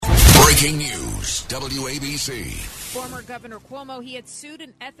Breaking news, WABC. Former Governor Cuomo, he had sued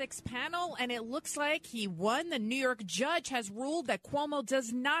an ethics panel, and it looks like he won. The New York judge has ruled that Cuomo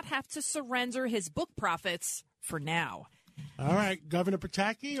does not have to surrender his book profits for now. All right, Governor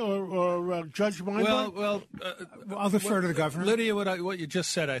Pataki or Judge Weinberg? Well, I'll defer to the governor. Lydia, what you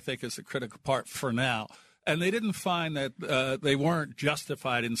just said, I think, is the critical part for now. And they didn't find that they weren't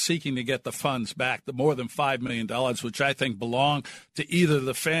justified in seeking to get the funds back, the more than $5 million, which I think belong to either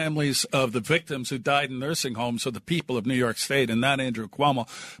the families of the victims who died in nursing homes or the people of New York State, and not Andrew Cuomo.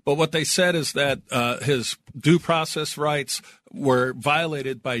 But what they said is that his due process rights were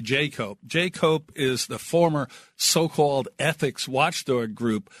violated by JCOPE. JCOPE is the former so-called ethics watchdog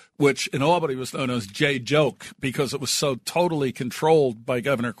group, which in Albany was known as J-Joke because it was so totally controlled by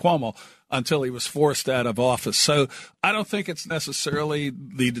Governor Cuomo until he was forced out of office. So I don't think it's necessarily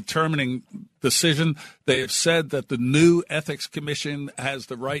the determining decision. They have said that the new Ethics Commission has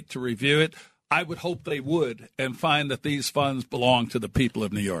the right to review it. I would hope they would and find that these funds belong to the people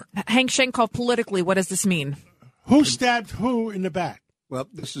of New York. Hank Shenkoff, politically, what does this mean? Who stabbed who in the back? Well,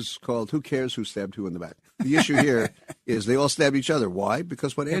 this is called Who Cares Who Stabbed Who in the Back. The issue here is they all stabbed each other. Why?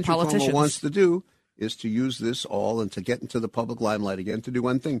 Because what Andrew Cuomo wants to do is to use this all and to get into the public limelight again, to do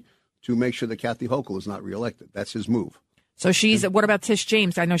one thing, to make sure that Kathy Hochul is not reelected. That's his move. So what about Tish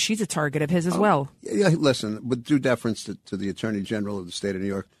James? I know she's a target of his as well. Yeah, listen, with due deference to the Attorney General of the state of New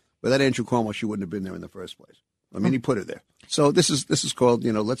York, without Andrew Cuomo, she wouldn't have been there in the first place. I mean, he put her there. So this is called,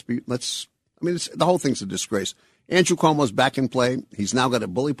 the whole thing's a disgrace. Andrew Cuomo's back in play. He's now got a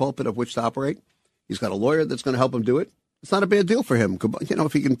bully pulpit of which to operate. He's got a lawyer that's going to help him do it. It's not a bad deal for him.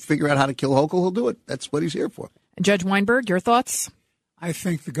 If he can figure out how to kill Hochul, he'll do it. That's what he's here for. Judge Weinberg, your thoughts? I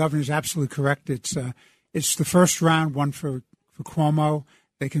think the governor is absolutely correct. It's the first round, one for Cuomo.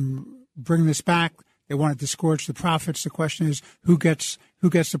 They can bring this back. They want to disgorge the profits. The question is who gets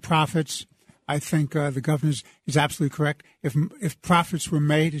the profits. I think the governor is absolutely correct. If profits were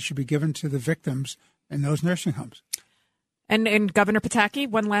made, it should be given to the victims in those nursing homes. And Governor Pataki,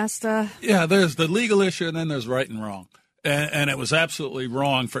 one last... Yeah, there's the legal issue, and then there's right and wrong. And it was absolutely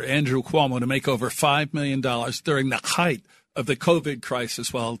wrong for Andrew Cuomo to make over $5 million during the height of the COVID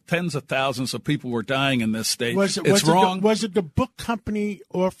crisis while tens of thousands of people were dying in this state. Was it the book company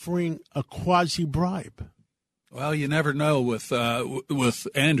offering a quasi-bribe? Well, you never know with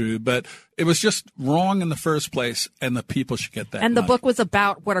Andrew, but it was just wrong in the first place, and the people should get that. And the money. book was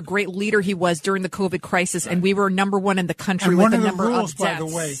about what a great leader he was during the COVID crisis, right. And we were number one in the country with the number of deaths. One of the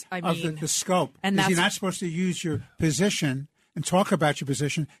rules, by the way, of the scope is you're not supposed to use your position and talk about your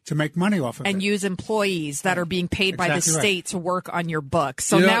position to make money off of it. And use employees that are being paid by the state to work on your book.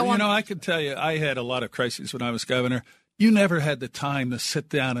 So now I can tell you, I had a lot of crises when I was governor. You never had the time to sit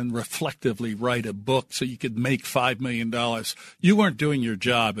down and reflectively write a book so you could make $5 million. You weren't doing your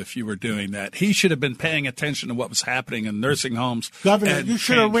job if you were doing that. He should have been paying attention to what was happening in nursing homes. Governor, you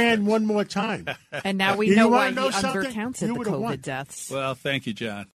should have ran one more time. And now we know why he undercounted the COVID deaths. Well, thank you, John.